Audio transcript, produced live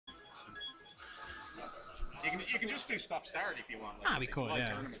You can just do stop start if you want. Like, We could, yeah.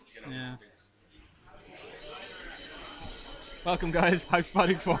 Tournament, you know, Yeah. there's- Welcome, guys. Hype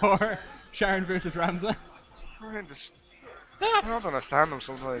Spotting 4. Sh4rin versus Ramza. I don't understand them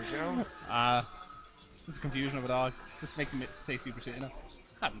sometimes, you know? It's a confusion of it all. Just makes me say stupid shit, you know?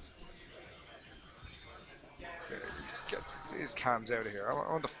 Happens. Get these cams out of here. I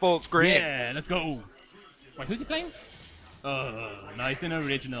want the full screen. Yeah, let's go. Wait, who's he playing? Oh, nice and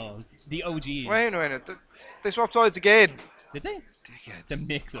original. The OG. Wait a minute. They swapped sides again. Did they? Dickheads. The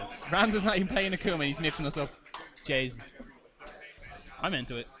mix-ups. Ramza's not even playing Akuma, he's mixing us up. Jesus. I'm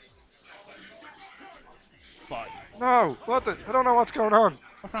into it. Fuck. No, what the? I don't know what's going on.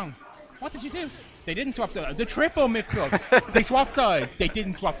 What's wrong? What did you do? They didn't swap sides. The triple mix-up. They swapped sides. They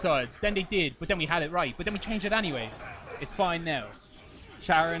didn't swap sides. Then they did, but then we had it right. But then we changed it anyway. It's fine now.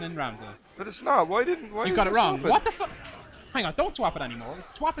 Sh4rin and Ramza. But it's not. Why You didn't got it they wrong. swap What the fuck? Hang on, don't swap it anymore.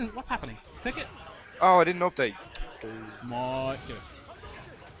 It's swapping. What's happening? Click it. Oh, I didn't update. Might do it.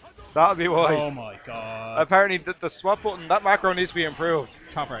 That'll be why. Oh my god. Apparently, the swap button, that macro needs to be improved.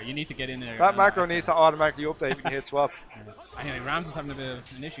 Chopper, you need to get in there. That macro needs to automatically update when you hit swap. Anyway, Ramza's having a bit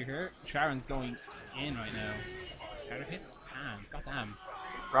of an issue here. Sh4rin's going in right now. Counter hit? Goddamn.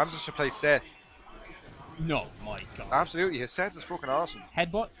 Ramza should play set. No, my god. Absolutely, his set is fucking awesome.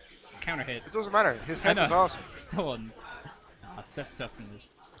 Headbutt, counter hit. It doesn't matter. His set is awesome. Stun. Set stuff in this.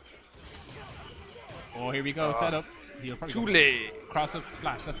 Oh, here we go. Setup. He'll probably Too go late. cross up,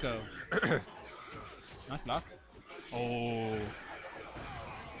 splash. Let's go. Nice block. Oh.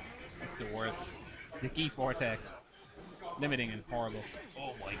 That's the worst. The Geef Vortex. Limiting and horrible.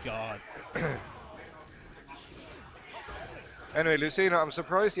 Oh my god. Anyway, Lucino, I'm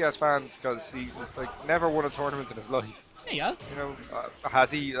surprised he has fans because he never won a tournament in his life. Hey, yeah. You know,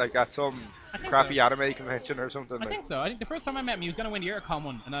 has he at some crappy anime convention or something? I think so. I think the first time I met him, he was going to win the Aircon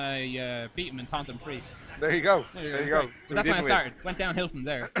one, and I beat him and taunted him free. There you go. There you go. So that's when I started. Went downhill from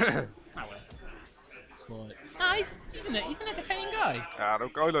there. But he's an entertaining guy.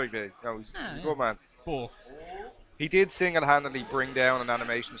 Look, I like that. No, he's a good man. Bull. He did single-handedly bring down an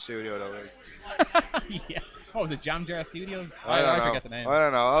animation studio, though. Yeah. What was it, Jam Jar Studios? I forget the name. I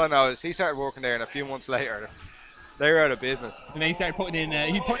don't know. All I know is he started working there, and a few months later, they were out of business. And then he started putting in.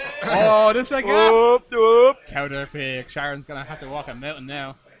 Oh, this Sagat! Up. Counter pick. Sh4rin's gonna have to walk a mountain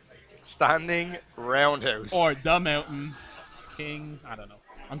now. Standing roundhouse. Or the mountain. King. I don't know.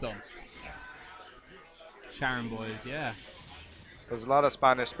 I'm done. Sh4rin boys, yeah. There's a lot of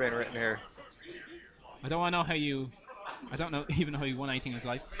Spanish being written here. I don't want to know how you. I don't know even know how you won anything in his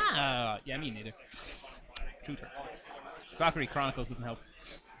life. Yeah, me neither. Shooter. Valkyrie Chronicles doesn't help.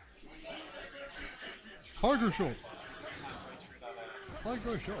 Tiger shot.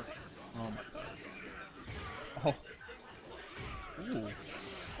 Tiger shot. Oh my god. Oh. Ooh.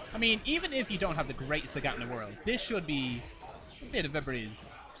 I mean, even if you don't have the greatest Sagat in the world, this should be a bit of a breeze.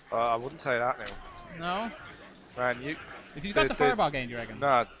 I wouldn't say that now. No? Man, If you got the fireball game, do you reckon?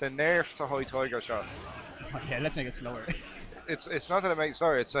 Nah, the nerf to high tiger shot. Okay, let's make it slower. It's not that it makes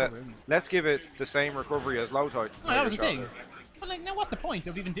sorry. It's let's give it the same recovery as low tiger. No, that was the thing. But like, now what's the point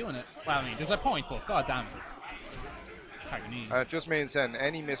of even doing it? Well, I mean, there's a point, but god damn it. It just means then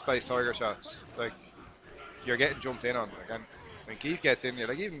any misplaced tiger shots, you're getting jumped in on. And when Keith gets in,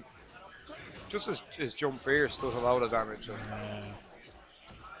 you're even just his jump fierce does a lot of damage. So.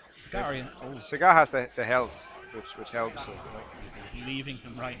 Sagat has the health, which helps. So, He's leaving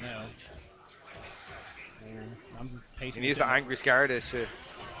him right now. He needs the angry scar this shit.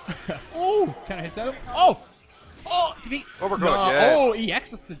 Oh! Can I hit that? Oh! Oh! Did he? Overcut, no. yeah. Oh, he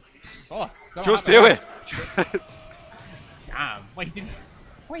accessed the. Oh, just do it! Damn. Wait, didn't.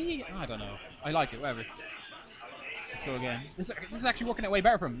 Wait, I don't know. I like it, whatever. Let's go again. This is actually working out way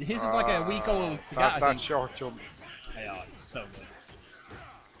better for him. His is like a week old Sagat. That short jump. Yeah, it's so good.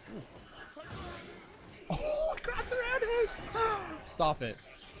 Oh, grab the roundhouse! Stop it.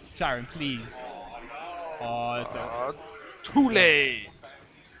 Sh4rin, please. Oh, it's too late.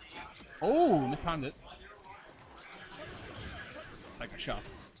 Oh, mistimed it. Like a shot.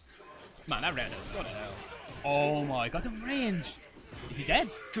 Man, that roundhouse. What the hell? Oh my god, the range. Is he dead?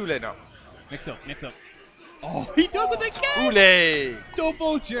 Too late now. Mix up, mix up. Oh, he does it again! Too late.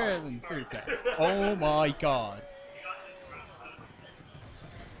 Double German suplex. Oh my god.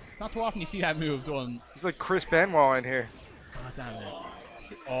 Not too often you see that move done. He's like Chris Benoit in here. God damn it.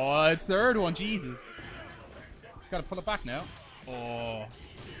 Oh, third one, Jesus. Gotta pull it back now. Oh.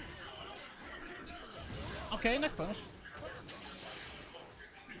 Okay, next punish.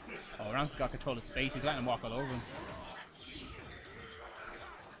 Oh, Ramza got control of space. He's letting him walk all over him.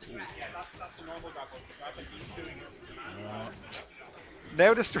 Yeah, that's a normal grapple. I think he's doing it.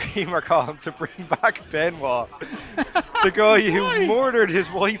 Now the stream are calling to bring back Benoit, the guy who murdered his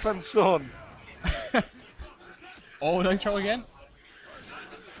wife and son. Oh, nice throw again.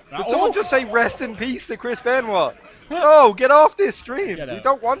 Did someone just say rest in peace to Chris Benoit? No, get off this stream. We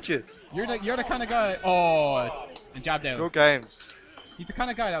don't want you. You're the kind of guy. Oh, and jabbed out. Good games. He's the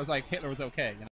kind of guy that was like Hitler was okay. You know?